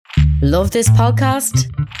Love this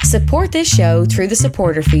podcast? Support this show through the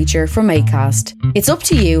supporter feature from Acast. It's up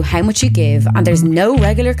to you how much you give and there's no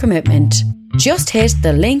regular commitment. Just hit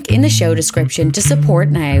the link in the show description to support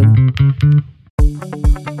now.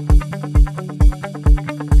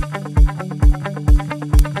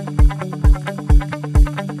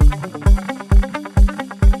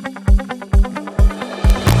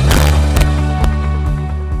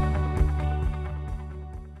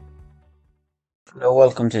 Hello,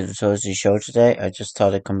 welcome to the Thursday show today. I just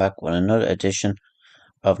thought I'd come back with another edition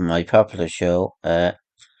of my popular show. As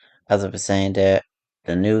I was saying there,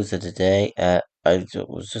 the news of the day,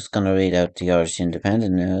 was just going to read out the Irish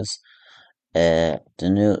Independent news. The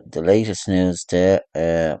latest news there,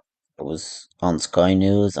 it was on Sky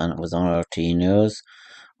News and it was on RTE News.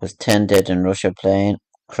 Was 10 dead in Russia plane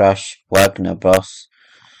crash. Wagner boss,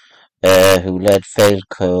 who led failed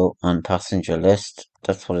coup on passenger list.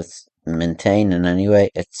 That's what it's maintaining anyway.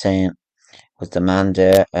 It's saying was the man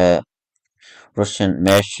there, Russian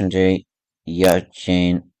mercenary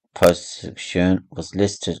Yevgeny Prigozhin was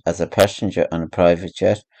listed as a passenger on a private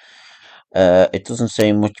jet. It doesn't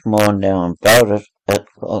say much more now about it.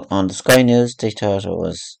 On the Sky News, they thought it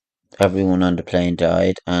was everyone on the plane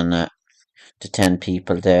died and the 10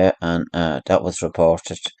 people there, and that was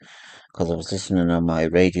reported because I was listening on my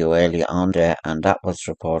radio earlier on there, and that was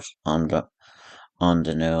reported on the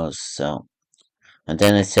news. So, and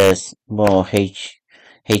then it says more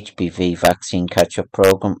HPV vaccine catch-up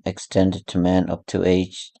program extended to men up to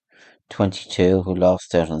age 22 who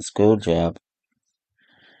lost out on school job.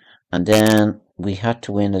 And then we had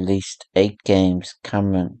to win at least 8 games.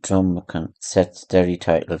 Cameron Drummond sets Derry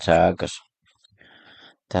title target.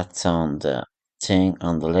 That's on the thing,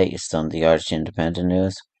 on the latest on the Irish Independent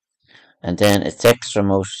news. And then it's extra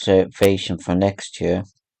motivation for next year.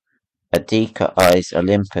 Adika eyes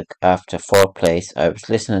Olympic after 4th place. I was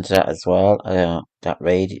listening to that as well. That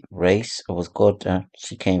race, it was good.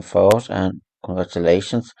 She came forward, and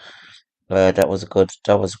congratulations. That was a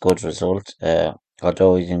good result.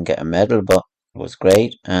 Although he didn't get a medal, but it was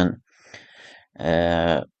great. And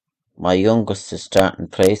my youngest is starting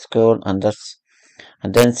play school, and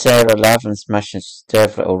then Sarah Lavin smashes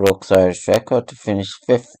Deborah O'Rourke's Irish record to finish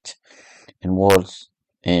 5th in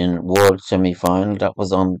world semi-final. That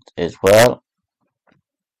was on as well.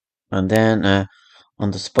 And then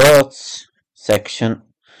on the sports section,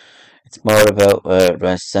 it's more about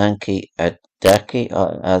Razanki Adaki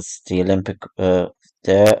as the Olympic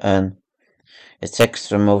there, and it's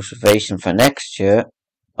extra motivation for next year.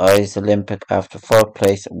 Eyes Olympic after 4th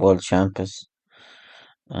place at World Champions.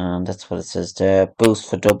 And that's what it says there. Boost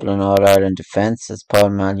for Dublin All-Ireland defence as Paul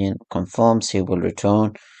Mannion confirms he will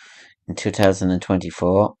return in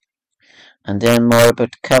 2024. And then more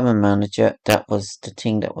about the Cavan manager. That was the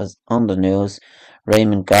thing that was on the news.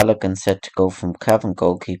 Raymond Galligan set to go from Cavan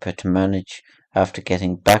goalkeeper to manage after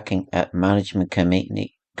getting backing at management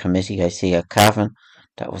committee. I see at Cavan.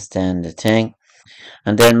 That was then the thing.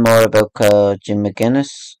 And then more about Jim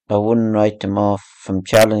McGuinness. I wouldn't write them off from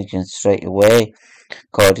challenging straight away.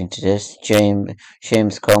 According to this,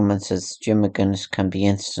 James Coleman says Jim McGuinness can be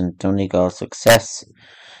instant Donegal success.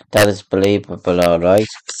 That is believable, alright,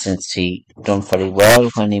 since he done very well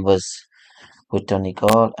when he was with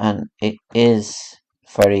Donegal, and it is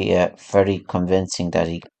very convincing that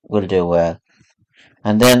he will do well.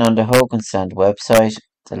 And then on the Hogan Stand website,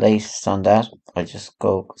 the latest on that, I just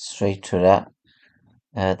go straight to that.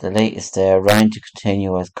 The latest there, Ryan to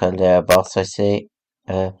continue as Kildare boss, I say.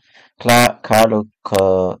 Carlo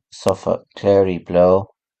suffer Clary blow.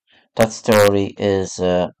 That story is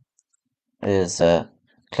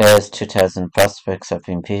Clare's 2000 prospects have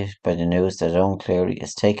been piqued by the news that Owen Cleary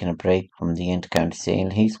is taking a break from the inter-county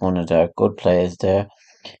scene. He's one of their good players there.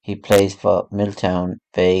 He plays for Milltown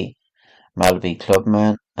Bay Malby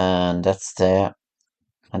Clubman, and that's there.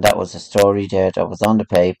 And that was a story there that was on the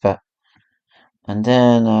paper. And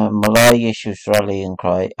then Malloy issues rallying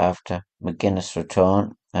cry after McGuinness'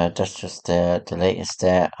 return. That's just the latest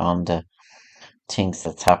there on the things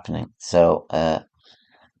that's happening. So,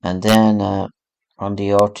 and then on the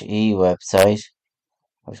RTE website,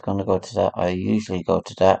 I was going to go to that. I usually go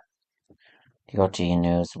to that. The RTE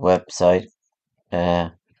News website.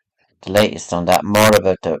 The latest on that, more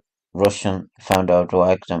about the Russian found out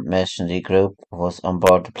Wagner mercenary group was on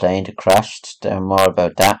board the plane that crashed. There more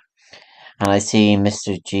about that. And I see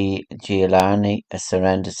Mr. Giuliani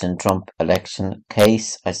surrenders in Trump election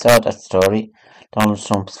case. I saw that story. Donald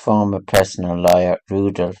Trump's former personal lawyer,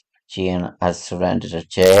 Rudolph Giuliani, has surrendered at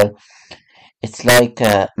jail. It's like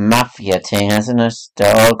a mafia thing, isn't it?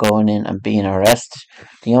 They're all going in and being arrested.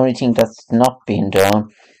 The only thing that's not being done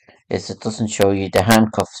is it doesn't show you the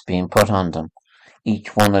handcuffs being put on them,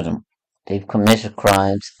 each one of them. They've committed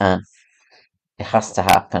crimes and it has to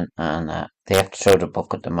happen, and they have to throw the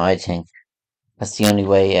book at them, I think. That's the only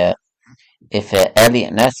way. If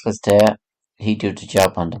Elliot Ness was there, he'd do the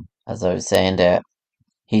job on them. As I was saying there,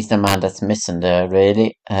 he's the man that's missing there,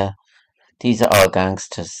 really. These are all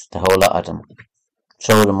gangsters, the whole lot of them.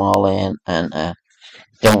 Throw them all in and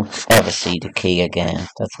don't ever see the key again.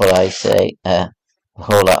 That's what I say. The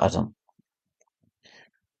whole lot of them.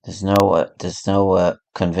 There's no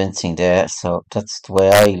convincing there, so that's the way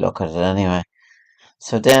I look at it anyway.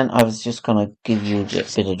 So then I was just gonna give you a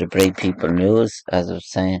bit of the Brave People news, as I was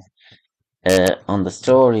saying. On the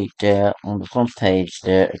story there, on the front page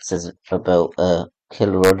there, it says about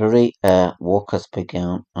Kilruddery. Work has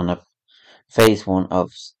begun on a phase one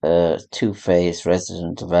of two-phase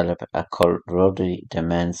resident development at Kilruddery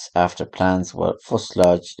Demesne after plans were first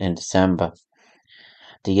lodged in December.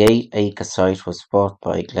 The 8-acre site was bought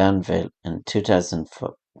by Glanville in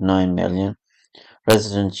 2009 million.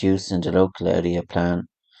 Residents used in the local area plan.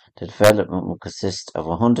 The development will consist of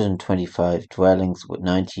 125 dwellings with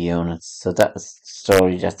 90 units. So that's the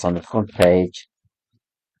story that's on the front page.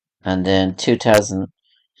 And then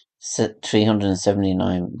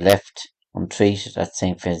 2,379 left untreated at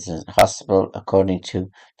St. Vincent's Hospital, according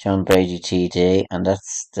to John Brady TD. And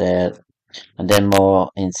that's and then more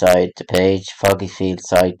inside the page. Foggyfield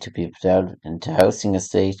site to be developed into housing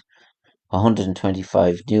estate.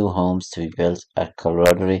 125 new homes to be built at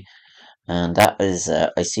Kilruddery. And that is,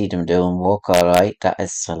 I see them doing work all right. That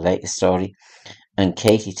is the latest story. And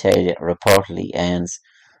Katie Taylor reportedly earns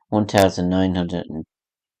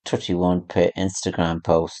 1,931 per Instagram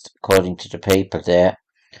post, according to the paper there.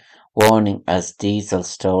 Warning as diesel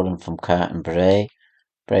stolen from car in Bray.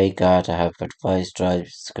 Bray Garda have advised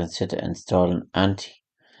drivers to consider installing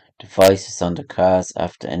anti-devices on the cars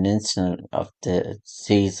after an incident of the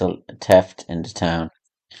diesel theft in the town.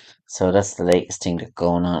 So that's the latest thing that's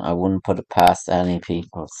going on. I wouldn't put it past any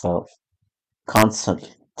people. So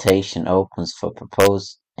consultation opens for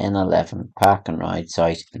proposed N11 park and ride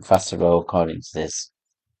site in Foster Road, according to this.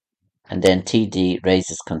 And then TD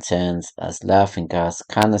raises concerns as laughing gas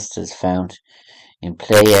canisters found in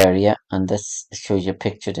play area, and this shows you a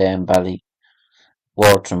picture there in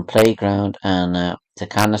Ballywaterton Playground and the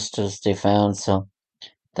canisters they found. So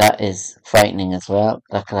that is frightening as well.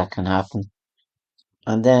 That can happen.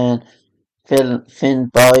 And then Finn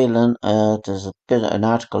Boylan, there's a bit of an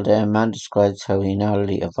article there. Man describes how he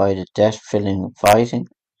narrowly avoided death fighting.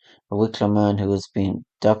 A Wicklow man who has been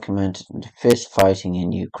documented in fist fighting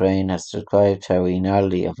in Ukraine has described how he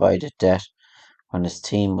narrowly avoided death when his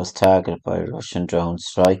team was targeted by a Russian drone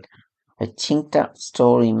strike. I think that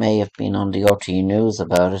story may have been on the RTE News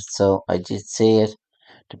about it, so I did see it.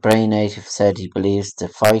 The Bray native said he believes the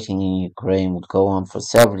fighting in Ukraine will go on for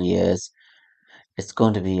several years. It's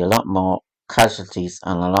going to be a lot more casualties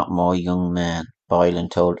and a lot more young men, Boylan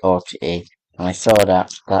told RTE. And I saw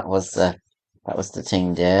that. That was the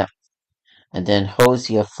thing there. And then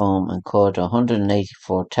Hosier Foam incurred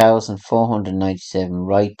 184,497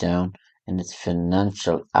 write-down in its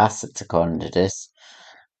financial assets, according to this.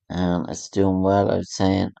 And it's doing well, I was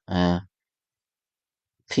saying.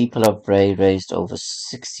 People of Bray raised over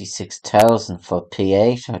 66,000 for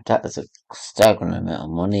P8. That is a staggering amount of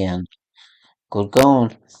money and good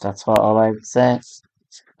going. That's what all I would say.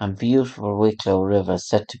 And beautiful Wicklow River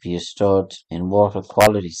set to be restored in water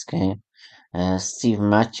quality scheme. Stephen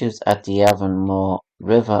Matthews at the Avonmore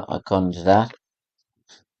River, according to that.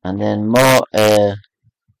 And then more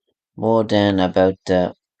then about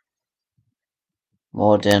the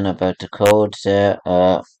code there.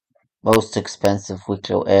 Most expensive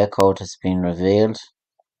Wicklow Air Code has been revealed.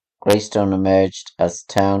 Greystone emerged as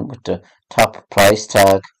town with the top price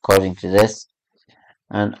tag, according to this.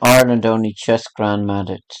 And Ireland only chess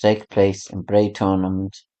grandmother to take place in Bray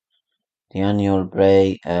tournament. The annual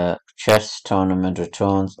Bray chess tournament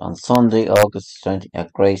returns on Sunday, August 20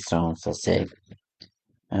 at Greystone, so say.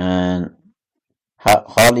 And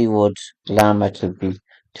Hollywood glamour to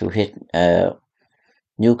hit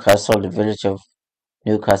Newcastle. The village of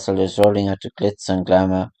Newcastle is rolling out the glitz and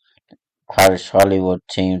glamour Parish Hollywood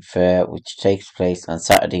themed fair, which takes place on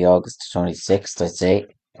Saturday, August 26th. I say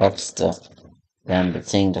that's the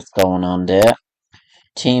thing that's going on there.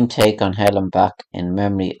 Team take on Helen Back in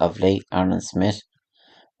memory of late Aaron Smith,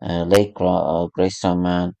 late Greystone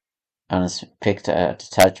man. Aaron picked at the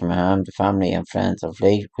Taj Mahal. The family and friends of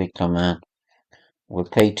late Wicklow man will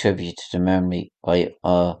pay tribute to the memory by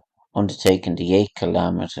undertaking the 8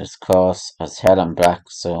 kilometres course as Helen Black.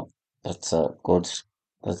 So that's a good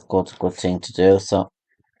thing to do. So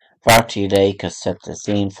Varty Lake has set the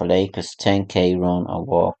scene for Lakers 10K run or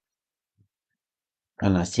walk.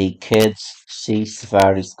 And I see kids see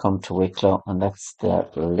safaris come to Wicklow, and that's the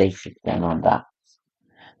latest then on that.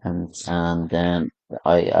 And then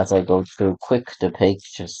as I go through quick the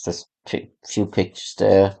pictures, there's few pictures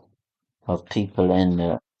there of people in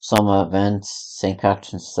the summer events, St.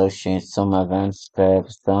 Patrick's Association summer events, there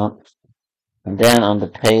was done. And then on the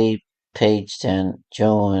page then,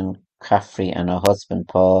 Joan Caffrey and her husband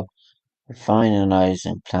Paul were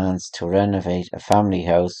finalising plans to renovate a family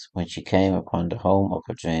house when she came upon the home of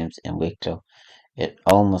her dreams in Wicklow. It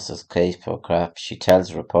almost escapes her grasp, she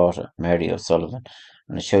tells reporter Mary O'Sullivan.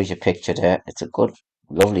 And it shows you a picture there. It's a good,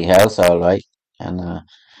 lovely house, all right, and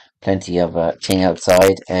plenty of thing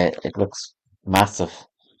outside. It looks massive.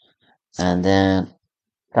 And then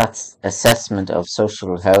that's assessment of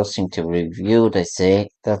social housing to review, they say.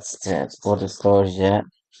 That's the other story, yeah.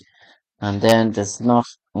 And then there's not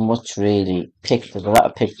much really pictures. A lot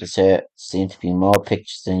of pictures here. Seem to be more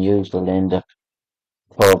pictures than usual in the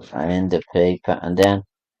pub and in the paper. And then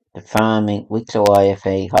the farming Wicklow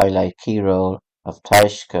IFA highlight key role of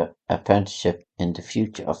Taishka apprenticeship in the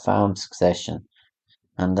future of farm succession.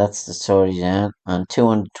 And that's the story then. And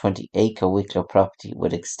 220-acre Wicklow property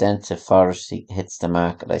with extensive forestry hits the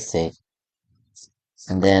market, I say.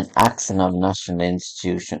 And then Axon of National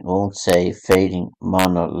Institution won't say fading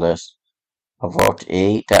monolith of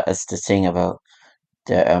RTE. That is the thing about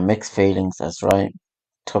there are mixed feelings as Ryan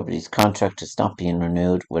Tubridy's contract is not being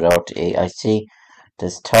renewed with RTE. I see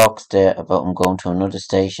there's talks there about him going to another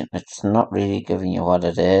station. It's not really giving you what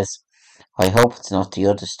it is. I hope it's not the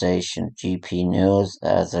other station, GP News,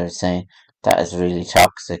 as I was saying. That is really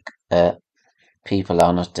toxic. People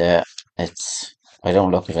on it there. I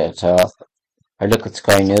don't look at it at all. I look at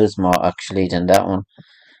Sky News more actually than that one.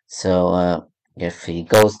 So if he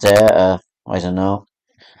goes there, I don't know.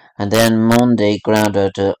 And then Monday,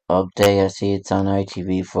 Groundhog Day, I see it's on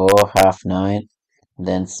ITV4, 9:30. And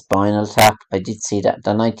then Spinal Tap, I did see that,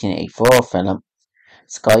 the 1984 film.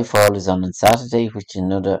 Skyfall is on Saturday, which is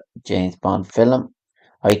another James Bond film.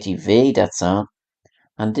 ITV, that's on.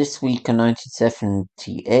 And this week in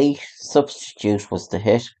 1978, Substitute was the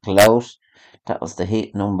hit. Clout, that was the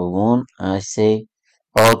hit number one. I see.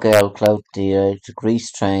 All girl Clout the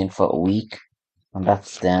Grease Train for a week. And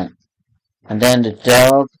that's then. And then the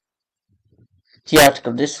dog. The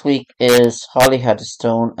article this week is Holly had a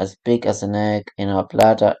stone as big as an egg in her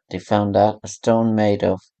bladder. They found that a stone made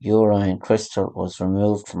of urine crystal was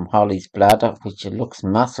removed from Holly's bladder, which it looks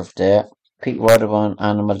massive there. Pete Wedderburn,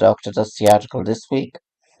 animal doctor, that's the article this week.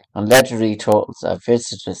 And leathery turtles are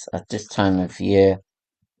visitors at this time of year.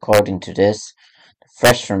 According to this, the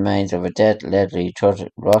fresh remains of a dead leathery turtle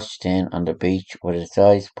rushed in on the beach with its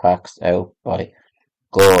eyes packed out by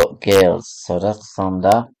gales. So that's from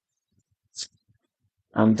that.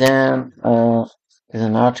 And then there's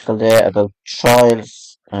an article there about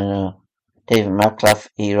trials. David Macliffe,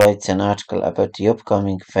 he writes an article about the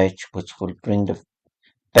upcoming fetch which will bring the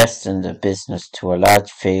best in the business to a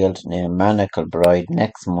large field near Manaclebride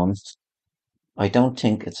next month. I don't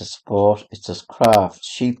think it's a sport, it's a craft.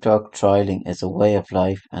 Sheepdog trialing is a way of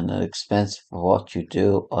life and an expense for what you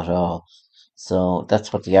do at all. So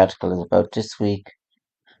that's what the article is about this week.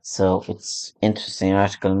 So it's interesting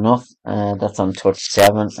article enough. That's on Touch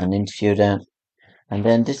 7, an interview then. And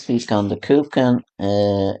then this week on the Kukan,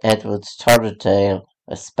 Edwards Torridale,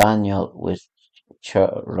 a spaniel with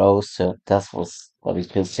Rosa. That was what he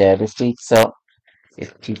cooked there this week. So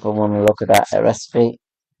if people want to look at that recipe.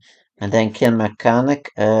 And then Kilmechanic,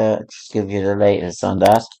 just give you the latest on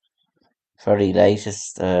that. Very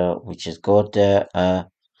latest, which is good there. That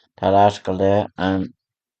article there.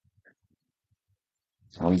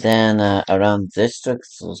 And then around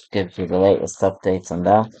districts, just give you the latest updates on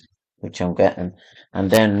that, which I'm getting.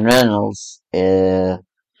 And then Reynolds,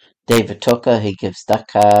 David Tucker, he gives that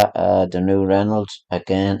car the new Reynolds,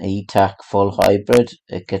 again, E-TAC full hybrid.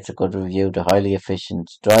 It gets a good review. The highly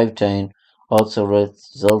efficient drivetrain also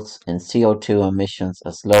results in CO2 emissions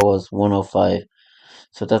as low as 105.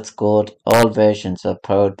 So that's good. All versions are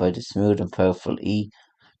powered by the smooth and powerful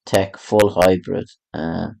E-TAC full hybrid.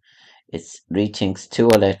 It rethinks two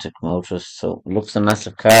electric motors, so it looks a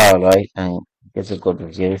massive car, right? And gives a good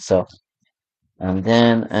review. So, and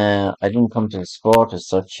then I didn't come to the sport as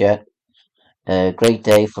such yet. Great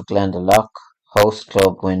day for Glendalough. Host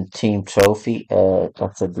club win team trophy.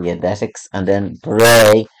 That's at the Athletics. And then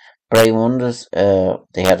Bray Wonders.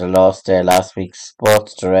 They had a loss there last week.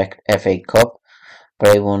 Sports Direct FA Cup.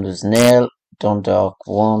 Bray Wonders 0, Dundalk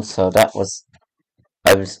 1. So that was.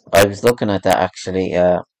 I was looking at that actually.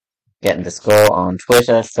 Getting the score on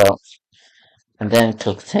Twitter. So And then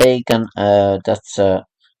Kiltagan, that's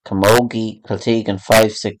Camogie, Kiltagan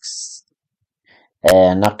 5-6,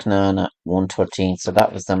 Knocknana 113. So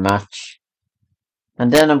that was the match.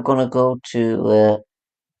 And then I'm gonna go to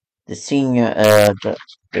the senior,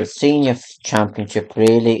 the senior championship.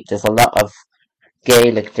 Really, there's a lot of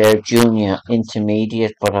Gaelic there, junior,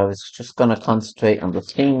 intermediate, but I was just gonna concentrate on the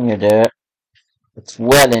senior there. It's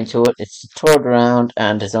well into it. It's the third round,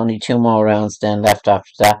 and there's only two more rounds then left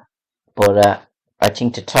after that. But I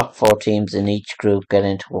think the top four teams in each group get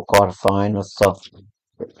into a quarter final, so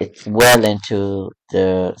it's well into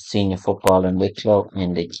the senior football in Wicklow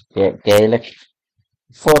in the Gaelic.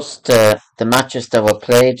 First, the matches that were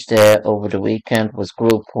played there over the weekend was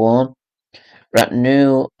Group 1.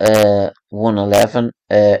 Ratnew 111,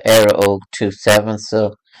 Era Og 2-7,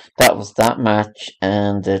 so that was that match.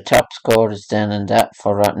 And the top scorers then in that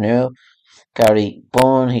for Ratnew, Gary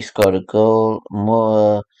Bourne, he scored a goal.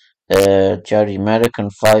 Jerry American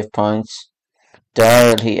 5 points.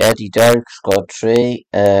 Eddie Derrick scored 3.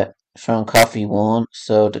 Sean Coffey 1.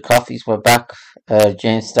 So the Coffeys were back.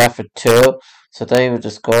 James Stafford 2. So they were the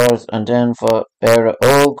scores. And then for Era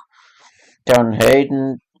Og, Darren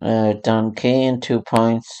Hayden, Don Keane 2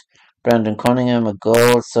 points. Brendan Cunningham a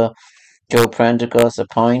goal. So Joe Prendergast a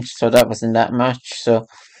point. So that was in that match. So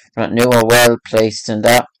New were well placed in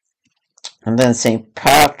that. And then St.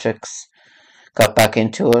 Patrick's got back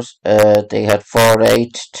into it. They had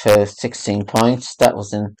 4-8 to 16 points. That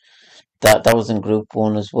was in Group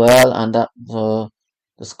 1 as well. And that the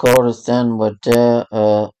scorers then were there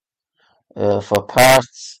for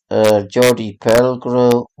Parts. Jody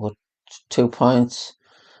Pelgrew with 2 points.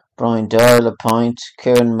 Brian Doyle a point.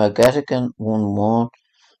 Kieran McGettigan 1-1.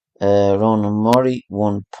 Ronan Murray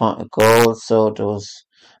 1 goal. So there was,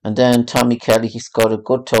 and then Tommy Kelly, he scored a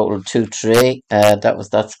good total 2-3. That was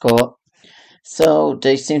that score. So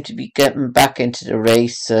they seem to be getting back into the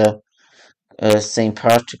race. St.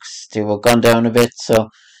 Patrick's, they were gone down a bit. So,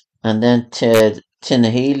 and then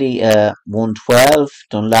Tinnahealy 112,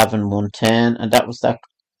 Dunlavin 110, and that was that.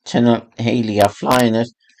 Tinnahealy are flying it.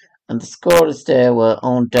 And the scorers there were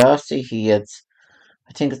Owen Darcy. I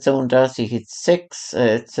think it's Owen Darcy. He had 6.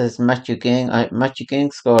 It says Matthew Ging. Matthew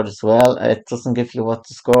Ging scored as well. It doesn't give you what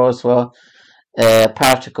the scores were.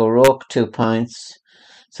 Patrick O'Rourke 2 points.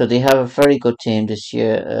 So they have a very good team this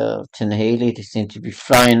year. Tinnahealy, they seem to be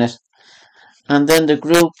flying it. And then the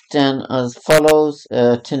group then as follows.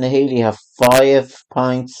 Tinnahealy have 5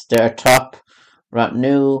 points. They're top.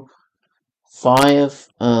 Ratnew 5.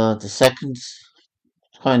 The second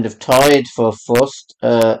kind of tied for first.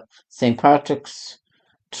 St. Patrick's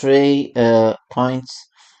 3 points.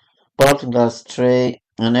 Baltinglass 3.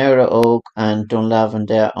 And Era Oak and Dunlavin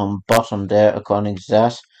there on bottom there according to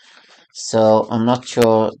that. So I'm not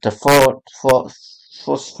sure. The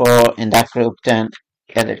first 4 in that group then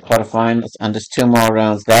get it quarterfinals, and there's 2 more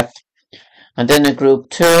rounds left. And then in Group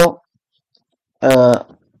 2,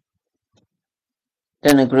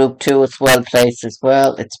 it's well placed as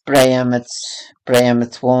well. It's Bray Emmett's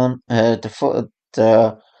 1.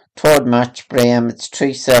 The third match, Bray Emmett's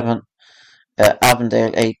 3-7.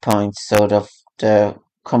 Avondale 8 points. So they're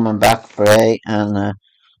coming back, Bray, and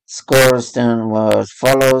scores then was as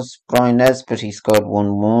follows. Brian Nesbitt, he scored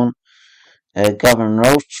 1-1. Gavin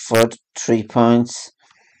Rochford 3 points.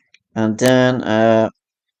 And then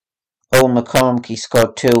Owen McCormick, he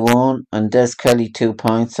scored 2-1. And Des Kelly 2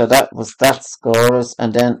 points. So that was that scorers.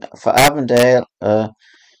 And then for Avondale,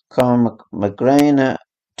 Conor McGraina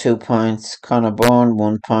 2 points. Conor Bourne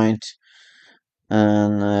 1 point.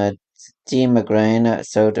 And Dean McGraina,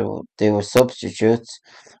 so they were substitutes.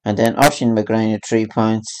 And then Oisin McGraina 3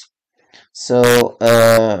 points. So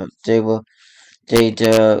the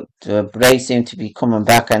Bray seem to be coming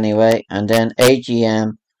back anyway. And then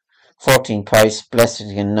AGM 14 points,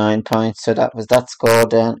 Blessington 9 points. So that was that score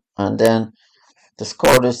then. And then the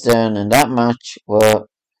scorers then in that match were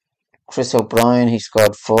Chris O'Brien, he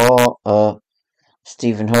scored 4.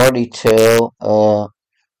 Stephen Hurley 2.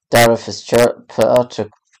 Dara Fitzpatrick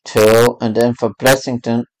 2. And then for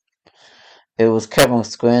Blessington, it was Kevin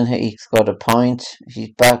Squinn. He scored a point.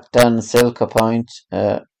 He's back. Dan Silk a point.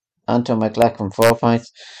 Anton McLaughlin 4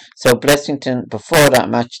 points. So Blessington, before that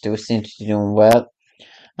match, they seemed to be doing well.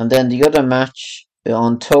 And then the other match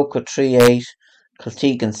on Toka 3-8,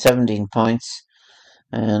 Kiltegan 17 points.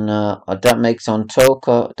 And that makes on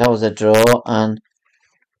Toka, that was a draw. And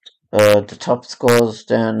the top scores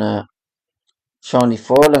then, Shawnee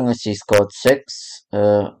Forling, he scored 6.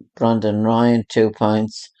 Brandon Ryan 2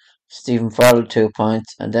 points. Stephen Farrell 2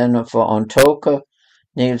 points. And then for Ontoka,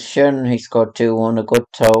 Neil Sherman, he scored 2-1, a good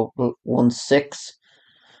total, 1-6.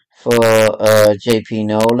 for JP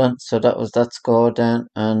Nolan. So that was that score then.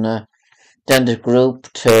 And then the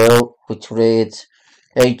group two, which reads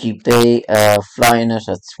AGB flying it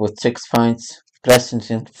with 6 points,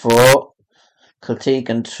 Blessington 4,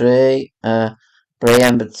 Kiltegan 3, Bray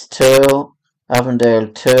Emmets 2, Avondale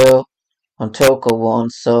 2, Ontoko 1.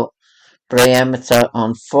 So Bray Emmets are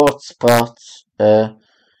on fourth spot,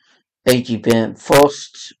 AGB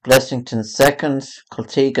first, Blessington second,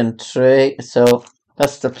 Kiltegan 3. So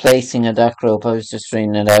that's the placing of that group. I was just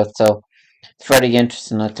reading it out. So it's very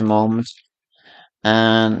interesting at the moment.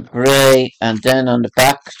 And Bray, and then on the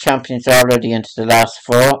back, champions already into the last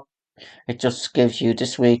four. It just gives you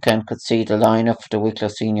this weekend could see the lineup for the Wicklow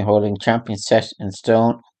Senior Hurling Champions set in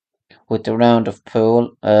stone with the round of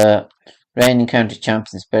pool. Reigning county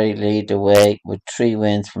champions Berry lead the way with 3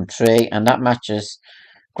 wins from 3, and that matches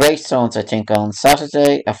Greystones, I think, on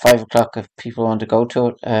Saturday at 5 o'clock if people want to go to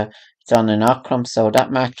it. It's on in Auckland, so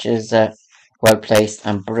that match is well placed,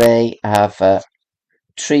 and Bray have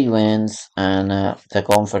 3 wins and they're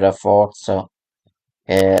going for their fourth, so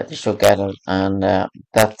they should get it, and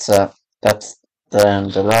that's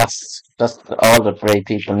the last. That's all the Bray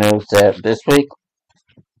people news there this week.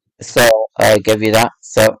 So I give you that.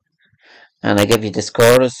 So and I give you the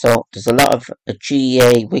scores. So there's a lot of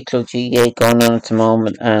GA Wicklow GA going on at the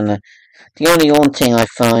moment, and the only one thing I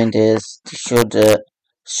find is they should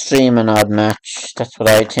stream an odd match. That's what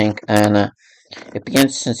I think, and it'd be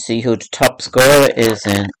interesting to see who the top scorer is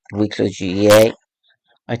in Wicklow GA.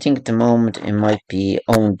 I think at the moment it might be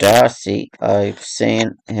Owen Darcy. I've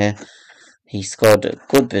seen he scored a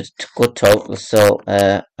good total, so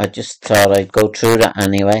I just thought I'd go through that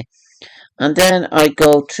anyway. And then I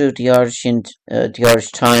go through the Irish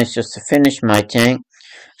Times just to finish my thing.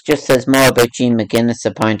 It just says more about Gene McGuinness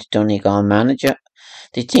appointed Donegal manager.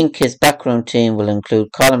 They think his backroom team will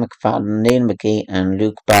include Colin McFadden, Neil McGee and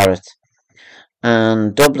Luke Barrett.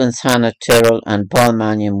 And Dublin's Hannah Tyrrell and Paul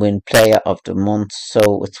Mannion win Player of the Month,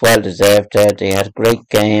 so it's well deserved there. They had a great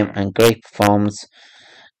game and great performance.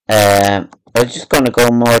 I was just going to go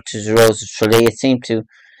more to the Rose of Tralee. It seemed to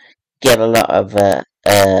get a lot of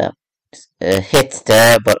hits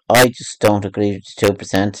there, but I just don't agree with the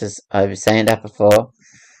 2%ers. I was saying that before.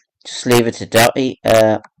 Just leave it to Dotty,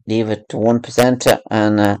 leave it to 1%er,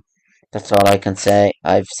 and that's all I can say.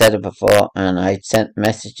 I've said it before, and I sent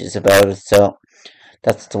messages about it, so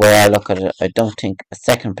that's the way I look at it. I don't think a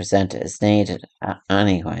second presenter is needed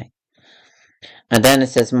anyway. And then it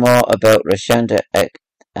says more about Rashenda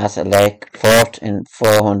Asalek, fourth in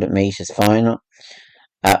 400 metres final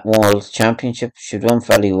at World Championship. She won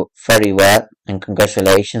very well, and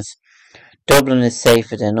congratulations. Dublin is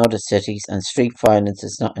safer than other cities, and street violence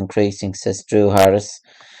is not increasing, says Drew Harris.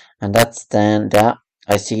 And that's then that.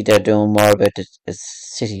 I see they're doing more about the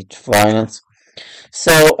city violence.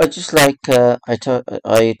 So I just like I thought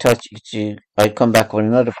I'd come back with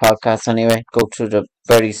another podcast anyway. Go through the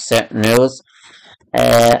very set news.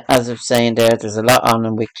 As I was saying there's a lot on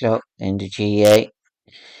in Wicklow in the GA,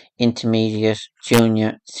 intermediate,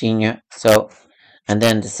 junior, senior. So and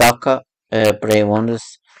then the soccer, Bray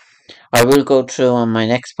Wonders. I will go through on my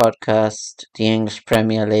next podcast the English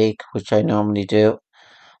Premier League, which I normally do,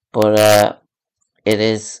 but it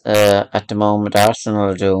is at the moment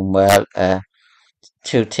Arsenal are doing well.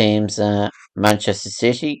 Two teams, Manchester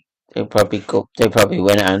City. They'll probably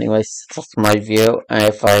win it anyways. That's my view.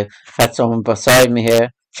 If I had someone beside me here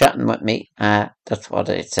chatting with me, that's what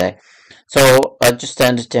I'd say. So I'll just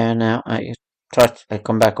end it there now. I thought I'd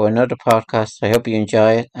come back with another podcast. I hope you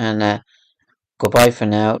enjoy it, and goodbye for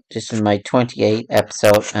now. This is my 28th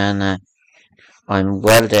episode, and I'm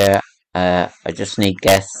well there. I just need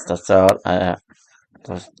guests. That's all. So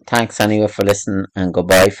thanks anyway for listening, and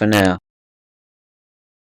goodbye for now.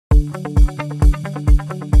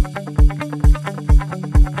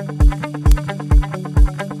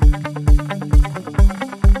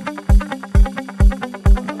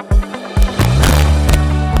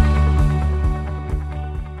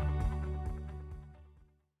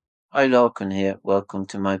 Hi, Lorcan here. Welcome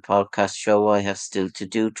to my podcast show. I have still to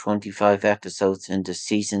do 25 episodes in the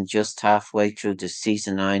season. Just halfway through the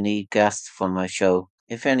season, I need guests for my show.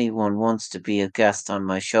 If anyone wants to be a guest on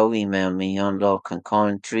my show, email me on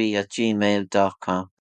lorcancoin3@gmail.com.